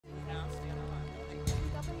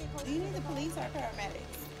Do you need the police or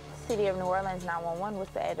paramedics? City of New Orleans 911,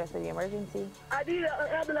 what's the address of the emergency? I need an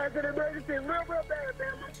ambulance in emergency, real bad,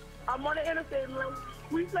 man. I'm on the interstate, man.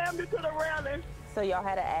 We slammed into the railing. So y'all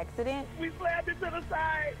had an accident? We slammed into the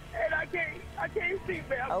side, and I can't see,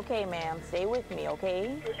 ma'am. Okay, ma'am, stay with me,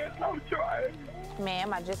 okay? I'm trying.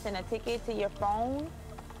 Ma'am, I just sent a ticket to your phone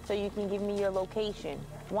so you can give me your location.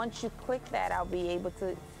 Once you click that, I'll be able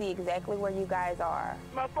to see exactly where you guys are.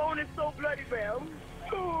 My phone is so bloody, ma'am.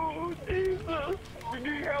 Oh, Jesus. We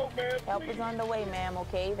need help, man. Help is on the way, ma'am,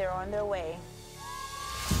 okay? They're on their way.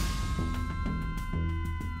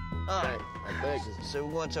 All right. I beg you. So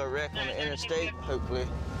we're going to a wreck on the interstate. Hopefully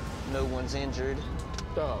no one's injured.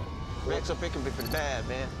 Dog. Wrecks up here can be pretty bad,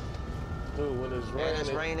 man. Dude, when it's raining. And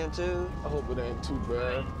it's raining, too. I hope it ain't too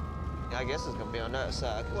bad. I guess it's going to be on that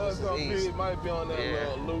side. Well, it's gonna be, it might be on that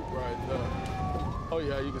little loop right there. Oh,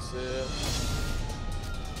 yeah, you can see it.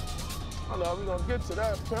 I know we're going to get to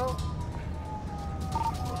that, pimp.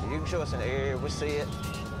 You can show us an area. We see it.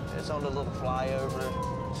 It's on the little flyover.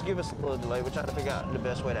 Just give us a little delay. We're trying to figure out the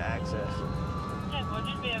best way to access it. Yeah, well,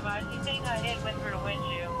 just be advised. He's saying a head went through the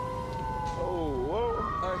windshield. Oh, whoa.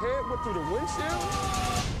 A head went through the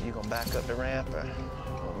windshield? You gonna back up the ramp or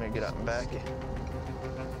want me to get out and back you?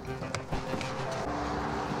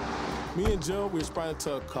 Me and Joe, we responded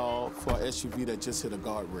to a call for an SUV that just hit a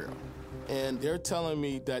guardrail. And they're telling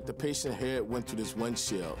me that the patient head went through this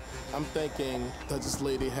windshield. I'm thinking, does this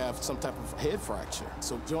lady have some type of head fracture?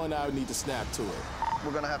 So Joe and I need to snap to it.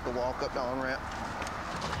 We're gonna have to walk up the on-ramp.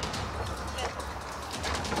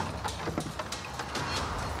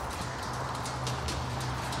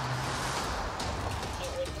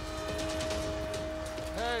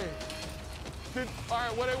 Hey, all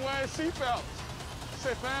right, what they wearing seatbelts?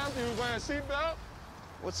 Say, fam, you wearing a seatbelt?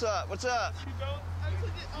 What's up? What's up? You don't? I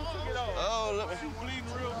took it off. Oh, look. She's bleeding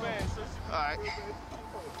real bad. All right.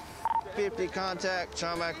 50 contact,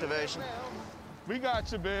 trauma activation. We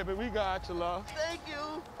got you, baby. We got you, love. Thank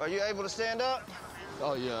you. Are you able to stand up?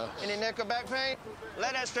 Oh, yeah. Any neck or back pain?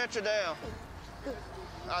 Let that stretcher down.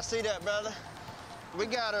 I see that, brother. We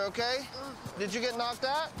got her, okay? Did you get knocked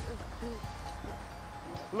out?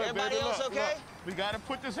 Look, Everybody baby, else look, okay? Look. We got to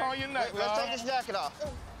put this on your neck, Let's love. take this jacket off.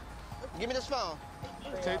 Give me this phone.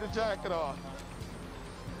 Take the jacket off.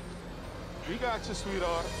 We got you,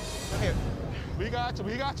 sweetheart. Here. We got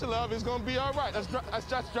you, love. It's gonna be all right. Let's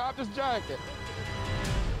just drop this jacket.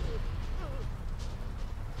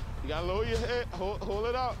 You gotta lower your head, hold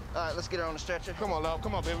it out. All right, let's get her on the stretcher. Come on, love,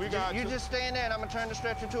 come on, baby, we got you. You just stay in there and I'm gonna turn the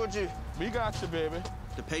stretcher towards you. We got you, baby.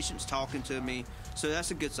 The patient's talking to me, so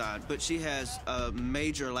that's a good sign. But she has a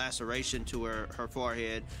major laceration to her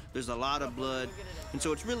forehead. There's a lot of blood, and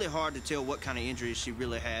so it's really hard to tell what kind of injuries she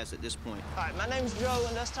really has at this point. All right, my name's Joe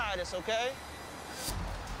and that's Titus, okay?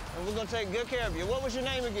 And we're gonna take good care of you. What was your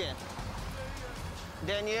name again?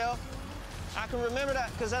 Danielle? I can remember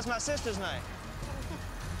that because that's my sister's name.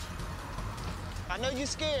 I know you're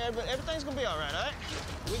scared, but everything's gonna be all right, all right?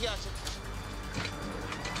 We got you.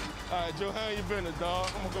 All right, Joe, how you been, dog?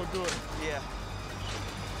 I'm gonna go do it. Yeah.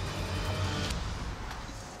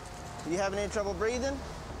 You having any trouble breathing?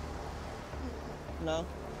 No?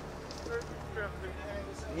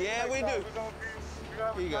 Yeah, we do.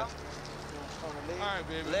 Here you go. All right,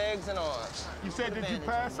 baby. Legs and arms. You said, did you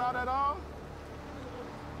pass out at all?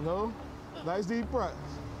 No? Nice deep breath.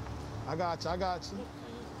 I got you.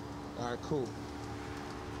 All right, cool.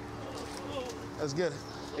 Let's get it.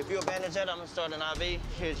 If you bandage that, I'm gonna start an IV.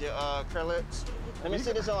 Here's your Krelix. Let me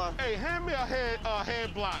see this arm. Hey, hand me a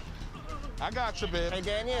head block. I got you, baby. Hey,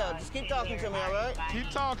 Danielle, just keep talking to me, all right? Keep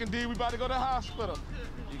talking, D. We about to go to the hospital.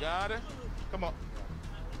 You got it? Come on.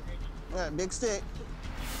 All right, big stick.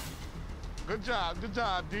 Good job,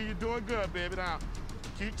 D. You're doing good, baby. Now,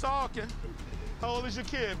 keep talking. How old is your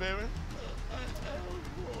kid, baby?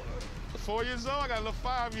 4 years old? I got a little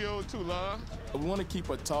 5-year-old too, love. We want to keep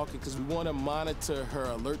her talking because we want to monitor her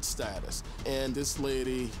alert status. And this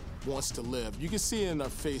lady wants to live. You can see it in her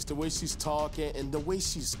face, the way she's talking and the way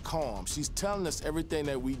she's calm. She's telling us everything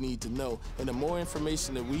that we need to know. And the more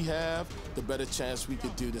information that we have, the better chance we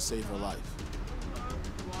could do to save her life.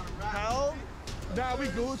 How old? Nah, we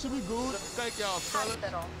good. Thank y'all, fella.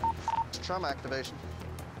 Trauma activation.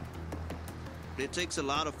 It takes a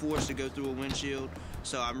lot of force to go through a windshield,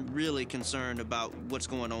 so I'm really concerned about what's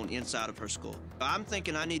going on inside of her skull. I'm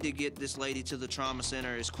thinking I need to get this lady to the trauma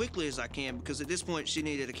center as quickly as I can because at this point she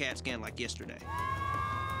needed a CAT scan like yesterday.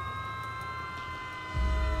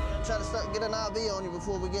 Try to get an IV on you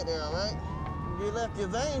before we get there, all right? You left your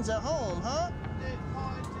veins at home, huh?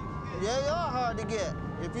 Yeah, you are hard to get.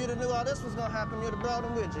 If you'd have knew all this was gonna happen, you'd have brought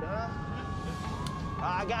them with you, huh?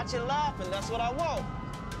 I got you laughing, that's what I want.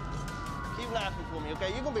 Keep laughing for me, okay?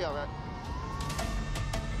 You're gonna be all right.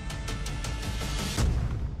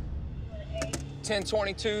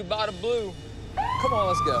 1022 by the blue. Come on,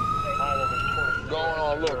 let's go. Going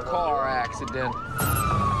on a little car accident.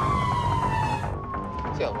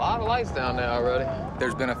 See a lot of lights down there already.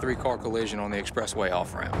 There's been a 3-car collision on the expressway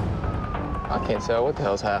off-ramp. I can't tell what the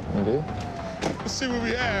hell's happening, dude. Let's see what we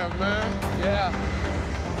have, man. Yeah.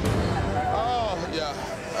 Oh, yeah.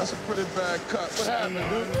 That's a pretty bad cut. What happened,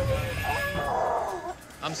 dude?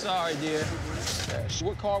 I'm sorry, dear.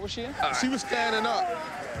 What car was she in? She was standing up.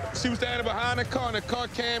 She was standing behind the car, and the car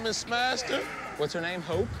came and smashed her. What's her name?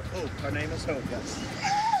 Hope? Hope. Her name is Hope, yes.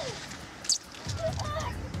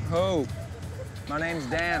 Hope. My name's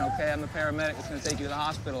Dan, okay? I'm the paramedic that's gonna take you to the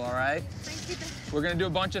hospital, all right? We're gonna do a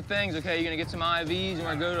bunch of things, okay? You're gonna get some IVs, and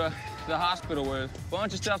we're gonna go to the hospital where a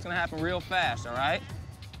bunch of stuff's gonna happen real fast, all right?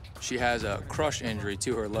 She has a crush injury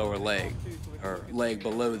to her lower leg. Her leg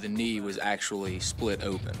below the knee was actually split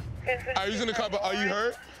open. Are you gonna cover? Are you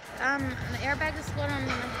hurt? The airbag is split on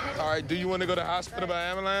my head. All right. Do you want to go to the hospital by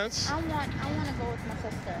ambulance? I want to go with my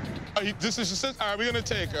sister. This is your sister. All right, we're gonna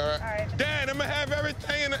take her. All right. Dan, I'm gonna have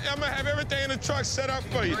everything. I'm gonna have everything in the truck set up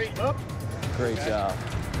for you. Great job.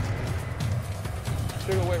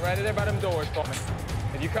 Sugar, wait right there by them doors for me.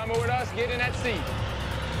 If you're coming with us, get in that seat.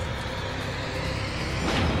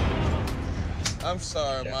 I'm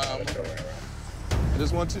sorry, Mom. I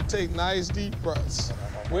just want you to take nice deep breaths.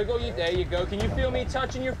 Wiggle you, there you go. Can you feel me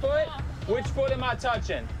touching your foot? Which foot am I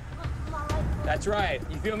touching? That's right.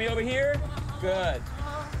 You feel me over here? Good.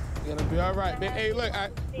 You're gonna be all right. Hey, look,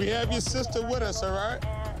 we have your sister with us, all right?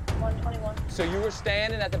 So you were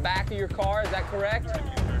standing at the back of your car, is that correct?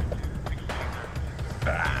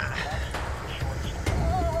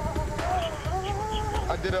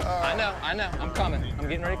 I did a, I know. I'm coming. I'm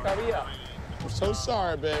getting ready to cover you up. I'm so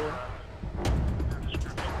sorry, baby.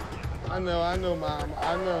 I know, Mom.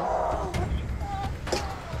 I know.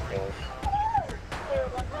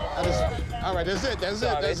 All right, that's it. That's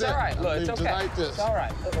It's all right. Look, it's okay. Like this. It's all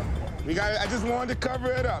right. We got it. I just wanted to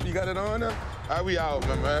cover it up. You got it on there? All right, we out,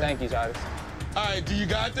 man. Thank you, Cyrus. All right, do you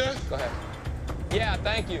got this? Go ahead. Yeah,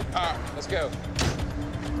 thank you. All right. Let's go.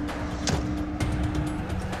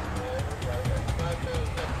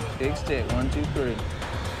 Big stick, 1, 2, 3.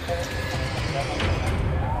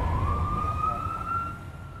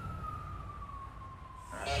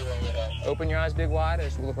 Open your eyes big wide.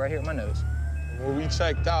 Just look right here at my nose. When we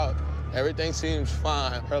checked out, everything seems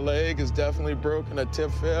fine. Her leg is definitely broken. Her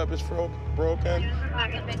tip fib is broken.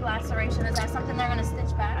 Like a big laceration. Is that something they're gonna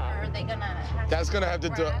stitch back, or are they gonna? That's gonna have to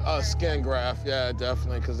do a skin graft, yeah,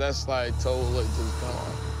 definitely, because that's like totally just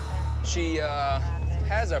gone. She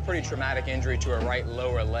has a pretty traumatic injury to her right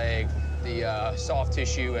lower leg. The soft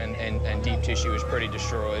tissue and deep tissue is pretty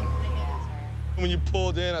destroyed. When you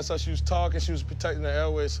pulled in, I saw she was talking. She was protecting the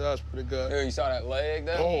airway, so that was pretty good. Dude, you saw that leg,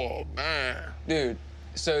 though? Oh, man. Dude,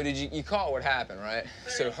 so you caught what happened, right?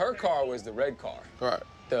 So her car was the red car. Right.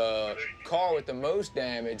 The car with the most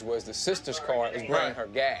damage was the sister's car. It was bringing her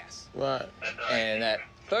gas. Right. And that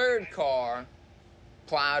third car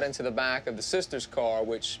plowed into the back of the sister's car,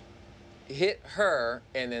 which hit her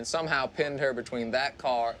and then somehow pinned her between that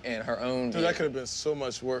car and her own Dude, that could have been so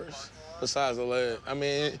much worse besides the leg. I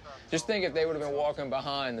mean... Just think if they would have been walking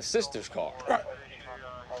behind the sister's car. Right.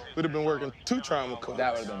 Would have been working 2 trauma cars.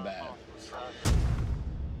 That would have been bad.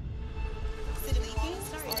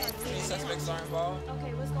 Suspects are involved.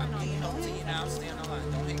 Okay, what's going on? To you now, stay on the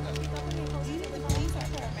line. Don't hang up.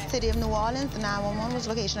 City of New Orleans, 911, which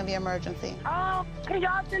location of the emergency? Oh, can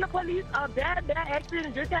y'all send the police? That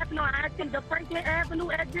accident just happened on the Franklin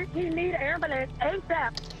Avenue exit. He need an ambulance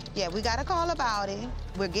ASAP. Yeah, we got a call about it.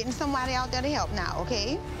 We're getting somebody out there to help now,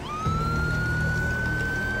 okay?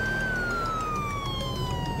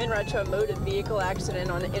 Been right to a motor vehicle accident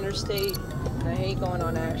on the interstate. I hate going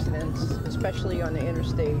on accidents, especially on the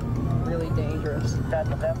interstate. Really dangerous. That's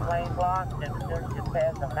the left lane blocked, and just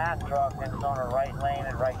past the Mack truck, and it's on the right lane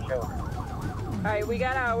and right shoulder. All right, we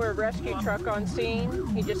got our rescue truck on scene.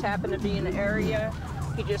 He just happened to be in the area.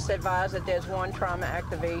 He just advised that there's 1 trauma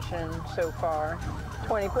activation so far.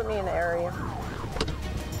 20, put me in the area.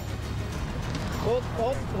 Hold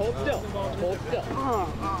still. Hold still.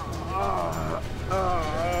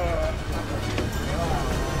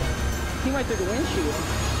 He went through the windshield.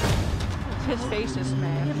 His face is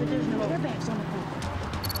smashed. Yeah, but there's no airbags on the car.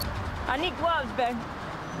 I need gloves, babe.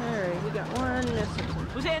 All right, we got 1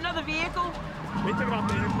 missing. Was there another vehicle? We took it off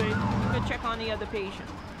the interstate. Go check on the other patient.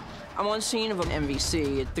 I'm on scene of an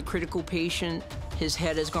MVC. The critical patient, his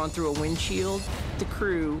head has gone through a windshield. The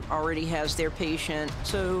crew already has their patient,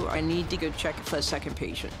 so I need to go check for a second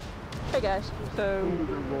patient. Hey guys, so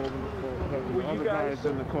The other guy is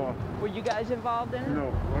in the car. Were you guys involved in it?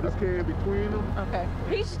 No, I just came between them. Okay.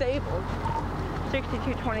 He's stable.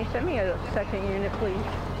 6220, send me a second unit, please.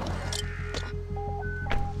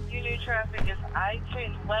 Union traffic is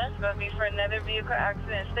I-10 west, but me for another vehicle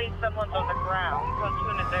accident. State someone's on the ground. From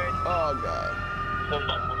 2 to 30. Oh,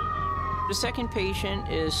 God. The second patient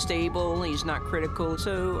is stable, he's not critical,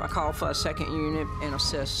 so I call for a second unit and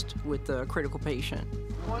assist with the critical patient.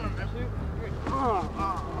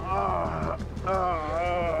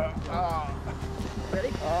 Ready?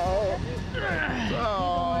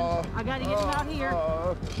 I gotta get him out here.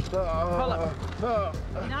 Hold up.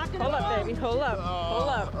 Hold up, baby. Hold up. Hold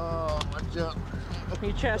up.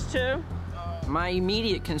 Your chest too? My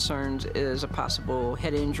immediate concerns is a possible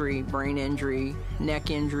head injury, brain injury, neck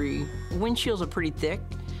injury. Windshields are pretty thick,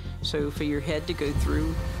 so for your head to go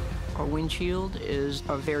through a windshield is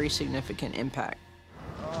a very significant impact.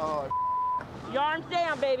 Your arms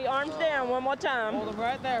down, baby. Arms down. One more time. Hold them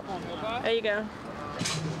right there for me, okay? There you go.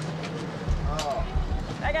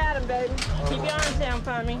 I got him, baby. Keep your arms down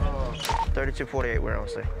for me. 3248, we're on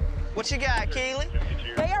scene. What you got, Keely?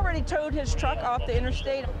 They already towed his truck off the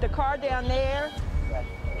interstate. The car down there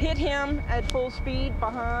hit him at full speed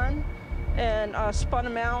behind and spun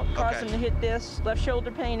him out, caused him to hit this. Left shoulder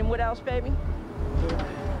pain, and what else, baby?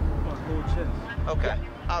 Okay,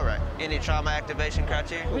 all right. Any trauma activation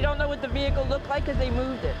criteria? We don't know what the vehicle looked like because they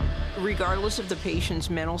moved it. Regardless of the patient's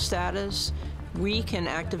mental status, we can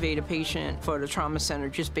activate a patient for the trauma center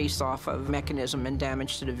just based off of mechanism and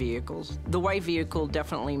damage to the vehicles. The white vehicle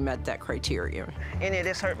definitely met that criteria. Any of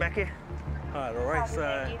this hurt back here? The right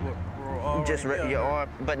side. Just your arm,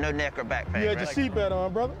 but no neck or back pain, You had right? your seatbelt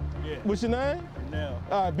on, brother? Yeah. What's your name? Now.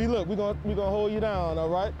 All right, B, look, we're gonna hold you down, all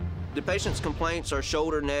right? The patient's complaints are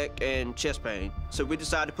shoulder, neck, and chest pain. So we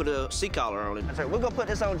decided to put a seat collar on him. So we're gonna put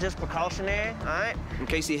this on just precautionary, all right? In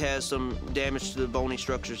case he has some damage to the bony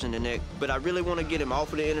structures in the neck. But I really want to get him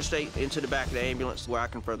off of the interstate into the back of the ambulance where I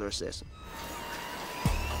can further assess him.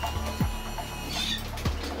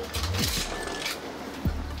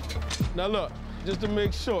 Now look, just to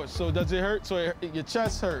make sure, so does it hurt? So your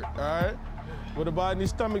chest hurt, all right? What about any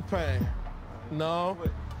stomach pain? No?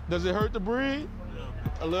 Does it hurt to breathe?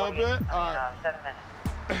 A little bit? All right. 7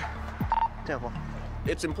 minutes. Temple.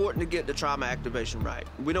 It's important to get the trauma activation right.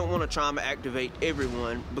 We don't want to trauma activate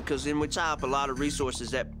everyone because then we tie up a lot of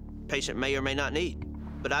resources that patient may or may not need.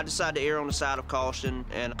 But I decided to err on the side of caution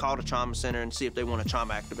and call the trauma center and see if they want to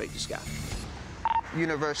trauma activate this guy.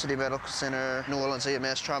 University Medical Center, New Orleans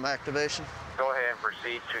EMS trauma activation. Go ahead and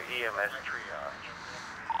proceed to EMS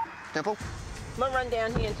triage. Temple? I'm gonna run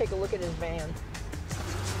down here and take a look at his van.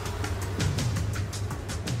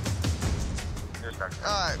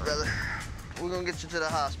 All right, brother. We're gonna get you to the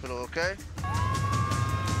hospital, okay?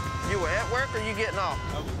 You were at work or you getting off?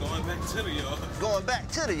 I was going back to the yard. Going back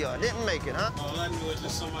to the yard. Didn't make it, huh? All I knew was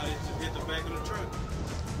just somebody hit the back of the truck.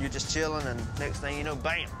 You're just chilling, and next thing you know,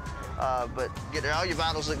 bam. But get there. All your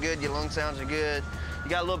vitals look good. Your lung sounds are good. You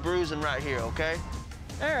got a little bruising right here, okay?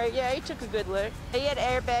 All right, yeah, he took a good lick. He had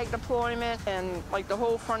airbag deployment, and like the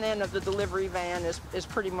whole front end of the delivery van is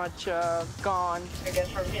pretty much gone. I guess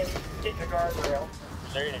from him, hit the guardrail.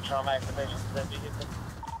 Is there any trauma activation to that vehicle?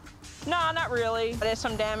 No, not really. There's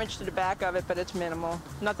some damage to the back of it, but it's minimal.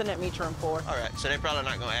 Nothing that meets your report. All right, so they're probably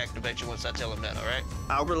not going to activate you once I tell them that, all right?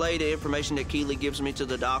 I'll relay the information that Keely gives me to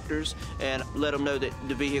the doctors and let them know that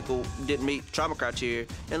the vehicle didn't meet trauma criteria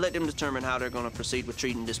and let them determine how they're going to proceed with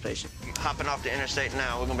treating this patient. Hopping off the interstate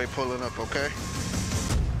now. We're going to be pulling up, okay?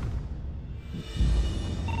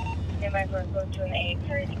 You might go to an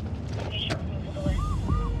 830. It's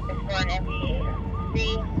for an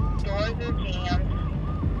MPA. Doors are jammed.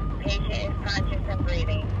 Patient is conscious and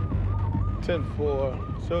breathing.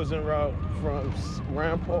 10-4, chosen route from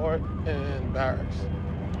Rampart and Barracks.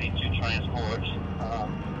 Need 2 transports.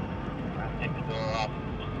 I take the door off,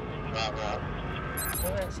 drive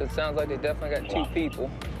out. So it sounds like they definitely got 2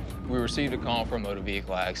 people. We received a call for a motor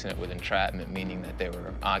vehicle accident with entrapment, meaning that they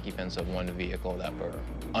were occupants of one vehicle that were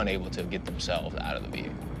unable to get themselves out of the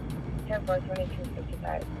vehicle. 10-4,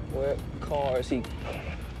 2255. What car is he?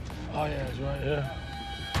 Oh, yeah, it's right here.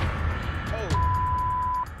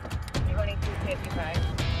 2255.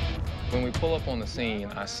 When we pull up on the scene,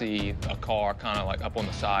 I see a car kind of like up on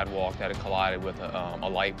the sidewalk that had collided with a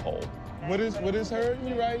light pole. What is hurting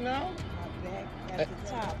you right now? At the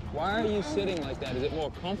top. Why are you sitting like that? Is it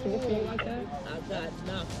more comfortable for you like that? I got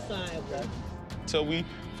knocked sideways. Until we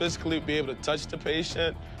physically be able to touch the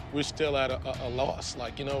patient, we're still at a loss.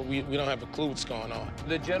 Like, you know, we don't have a clue what's going on.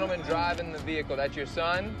 The gentleman driving the vehicle, that's your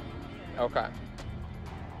son? Okay.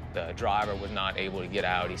 The driver was not able to get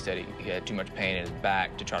out. He said he had too much pain in his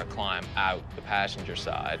back to try to climb out the passenger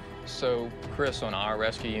side. So Chris on our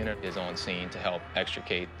rescue unit is on scene to help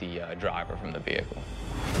extricate the driver from the vehicle.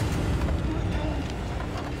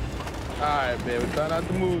 All right, baby, try not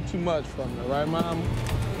to move too much from me, right, Mama?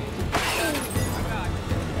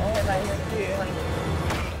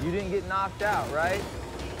 You didn't get knocked out, right?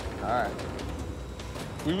 All right.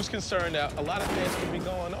 We was concerned that a lot of things could be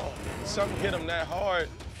going on. Something hit him that hard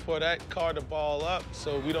for that car to ball up,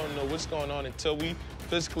 so we don't know what's going on until we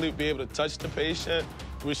physically be able to touch the patient.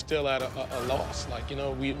 We're still at a loss. Like, you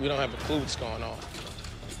know, we don't have a clue what's going on.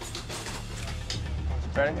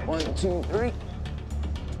 Ready? 1, 2, 3.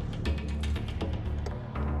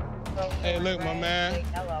 Hey, look, my man,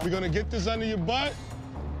 we're gonna get this under your butt.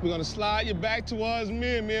 We're gonna slide you back towards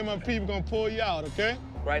me, and my people gonna pull you out, okay?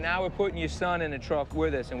 Right now, we're putting your son in the truck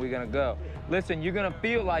with us, and we're gonna go. Listen, you're gonna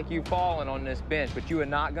feel like you're falling on this bench, but you are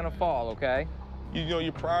not gonna fall, okay? You know,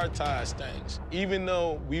 you prioritize things. Even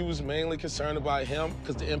though we was mainly concerned about him,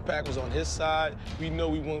 because the impact was on his side, we know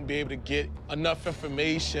we won't be able to get enough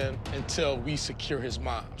information until we secure his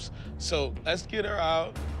moms. So let's get her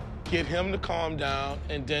out, get him to calm down,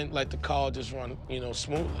 and then let the call just run, you know,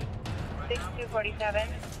 smoothly. 6247.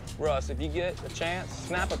 Russ, if you get a chance,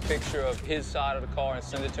 snap a picture of his side of the car and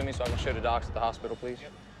send it to me so I can show the docs at the hospital, please.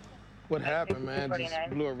 What happened, man?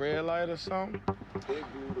 Just blew a red light or something? They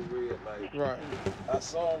blew the red light. Right. I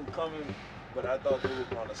saw them coming, but I thought they were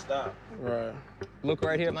gonna stop. Right. Look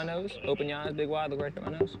right here at my nose. Open your eyes big wide. Look right here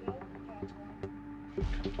at my nose.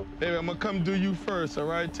 Baby, I'm gonna come do you first, all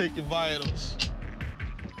right? Take your vitals.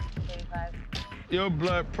 Your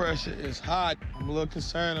blood pressure is hot. I'm a little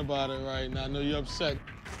concerned about it right now. I know you're upset.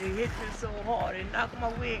 You hit me so hard, it knocked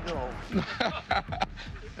my wig off.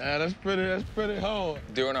 Yeah, that's pretty hard.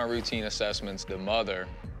 During our routine assessments, the mother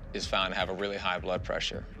is found to have a really high blood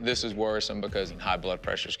pressure. This is worrisome because high blood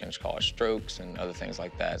pressures can cause strokes and other things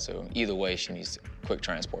like that. So either way, she needs quick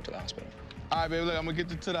transport to the hospital. All right, baby, look, I'm gonna get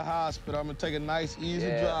you to the hospital. I'm gonna take a nice, easy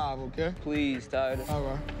drive, okay? Please, Titus. All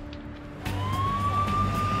right.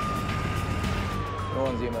 New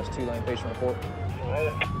Orleans EMS 2-lane patient report.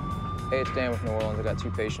 Hey, it's Dan with New Orleans. I got 2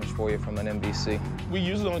 patients for you from an MVC. We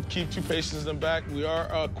usually don't keep 2 patients in the back. We are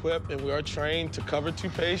equipped and we are trained to cover 2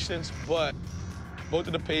 patients, but both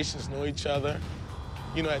of the patients know each other.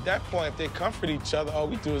 You know, at that point, if they comfort each other, all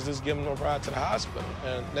we do is just give them a ride to the hospital.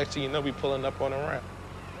 And next thing you know, we pulling up on a ramp.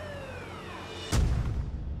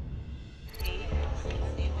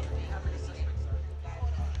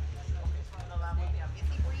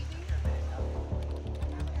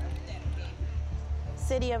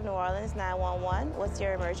 City of New Orleans, 911. What's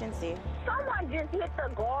your emergency? Someone just hit the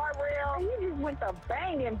guardrail. He just went to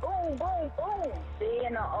banging, boom, boom, boom. They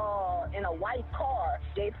in a white car.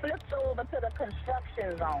 They flipped over to the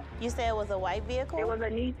construction zone. You say it was a white vehicle? It was a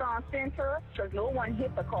Nissan Sentra, because no one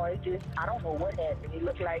hit the car. It just, I don't know what happened. It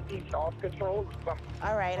looked like he's off control or something.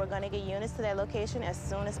 All right, we're going to get units to that location as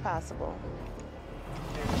soon as possible.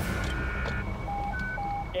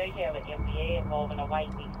 There you have an MBA involving a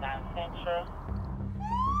white Nissan Sentra.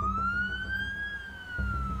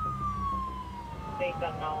 States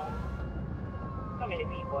unknown. So many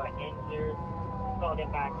people are injured. So they're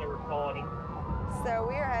back to reporting. So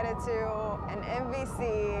we are headed to an MVC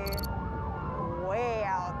way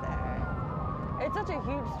out there. It's such a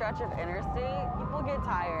huge stretch of interstate. People get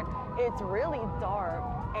tired. It's really dark,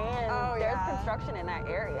 and there's construction in that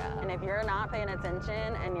area. And if you're not paying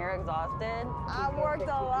attention and you're exhausted, I've worked a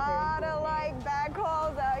lot of back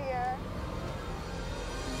calls out here.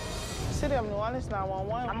 City of New Orleans,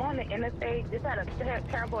 911. I'm on the interstate. Just had a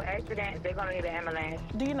terrible accident. They're gonna need an ambulance.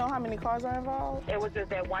 Do you know how many cars are involved? It was just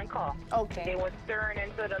that one car. Okay. They were steering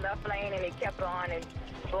into the left lane and it kept on and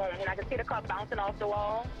boom. And I could see the car bouncing off the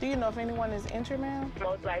wall. Do you know if anyone is injured, ma'am?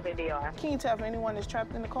 Most likely they are. Can you tell if anyone is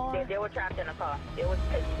trapped in the car? They were trapped in the car. It was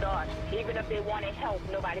pitch dark. Even if they wanted help,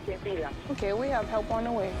 nobody can see them. Okay, we have help on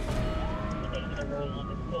the way.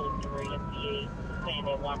 Saying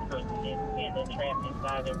that one person is trapped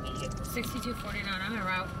inside their vehicle. 6249, I'm en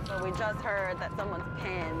route. So we just heard that someone's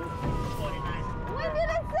pinned. 49. When did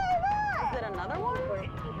it say that? Is it another one?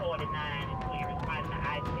 49 is clear. It's right in the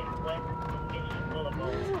I-10 West Mission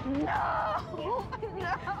Boulevard. No!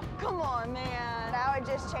 No! Come on, man. That would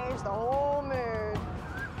just change the whole mood.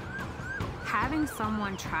 Having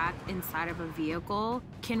someone trapped inside of a vehicle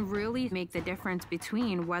can really make the difference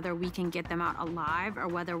between whether we can get them out alive or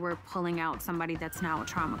whether we're pulling out somebody that's now a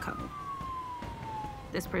trauma code.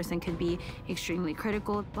 This person could be extremely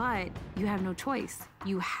critical, but you have no choice.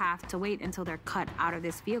 You have to wait until they're cut out of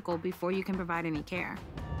this vehicle before you can provide any care.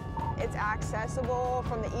 It's accessible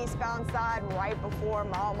from the eastbound side right before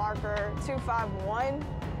mile marker 251.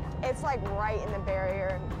 It's like right in the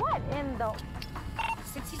barrier. What in the...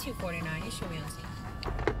 6249, you should be on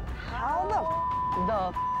scene. How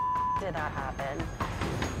the did that happen?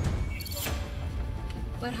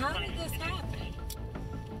 But how did this happen?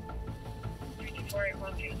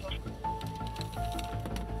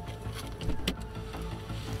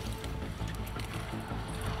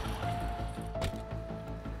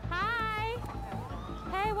 Hi.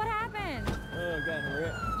 Hey, what happened? Got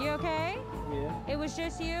wrecked. You okay? Yeah. It was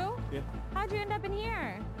just you? Yeah. How'd you end up in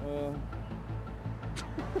here?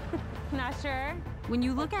 Not sure. When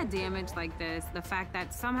you look at damage like this, the fact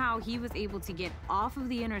that somehow he was able to get off of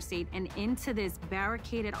the interstate and into this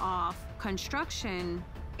barricaded off construction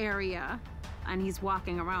area, and he's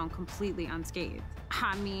walking around completely unscathed.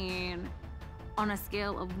 I mean, on a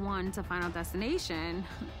scale of 1 to Final Destination,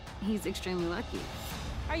 he's extremely lucky.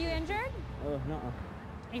 Are you injured? No.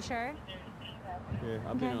 You sure? Yeah,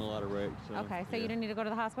 I've been in a lot of wrecks. So, Okay, so you didn't need to go to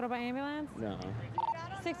the hospital by ambulance? No.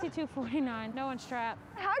 6249, no one's trapped.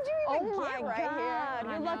 How'd you even Oh get my right God, here?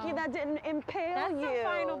 I You're lucky know. that didn't impale That's you. the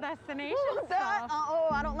Final Destination That, stuff.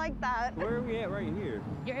 I don't like that. Where are we at right here?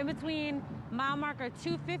 You're in between mile marker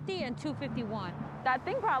 250 and 251. That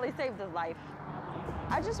thing probably saved his life.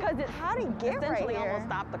 How'd he get right here? Almost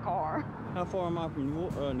stopped the car. How far am I from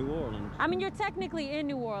New Orleans? I mean, you're technically in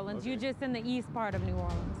New Orleans. You're just in the east part of New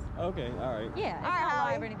Orleans. Okay, all right. Yeah, it's All right, not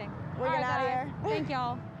Holly. live or anything. We're All getting right, outta guys. here. Thank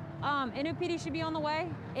y'all. NOPD should be on the way.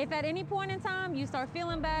 If at any point in time you start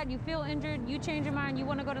feeling bad, you feel injured, you change your mind, you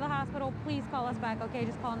want to go to the hospital, please call us back, okay?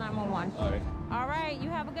 Just call 911. All right. All right, you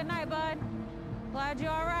have a good night, bud. Glad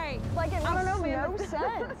you're all right. Like, it I don't makes know, man. no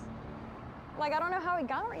sense. Like, I don't know how he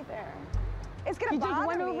got right there. It's gonna He just bother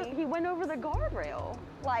went me. over- He went over the guardrail.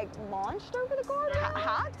 Like, launched over the guardrail?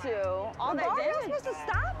 Had to. All The that guardrail's damage supposed to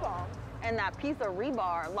stop him. And that piece of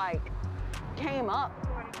rebar, like, came up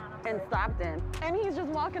and stopped him. And he's just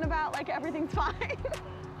walking about like everything's fine.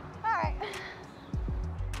 All right.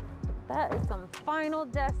 That is some Final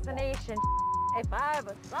Destination if I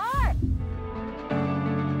ever saw it.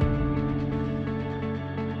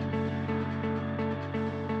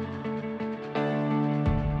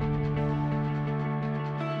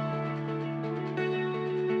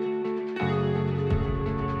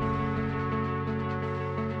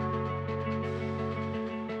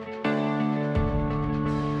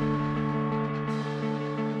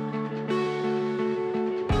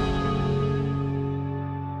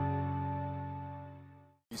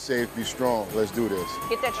 Be safe, be strong. Let's do this.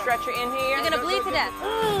 Get that stretcher in here. You're gonna bleed to death.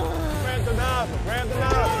 Grab the nozzle, grab the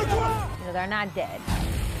nozzle. They're not dead.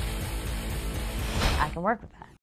 I can work with that.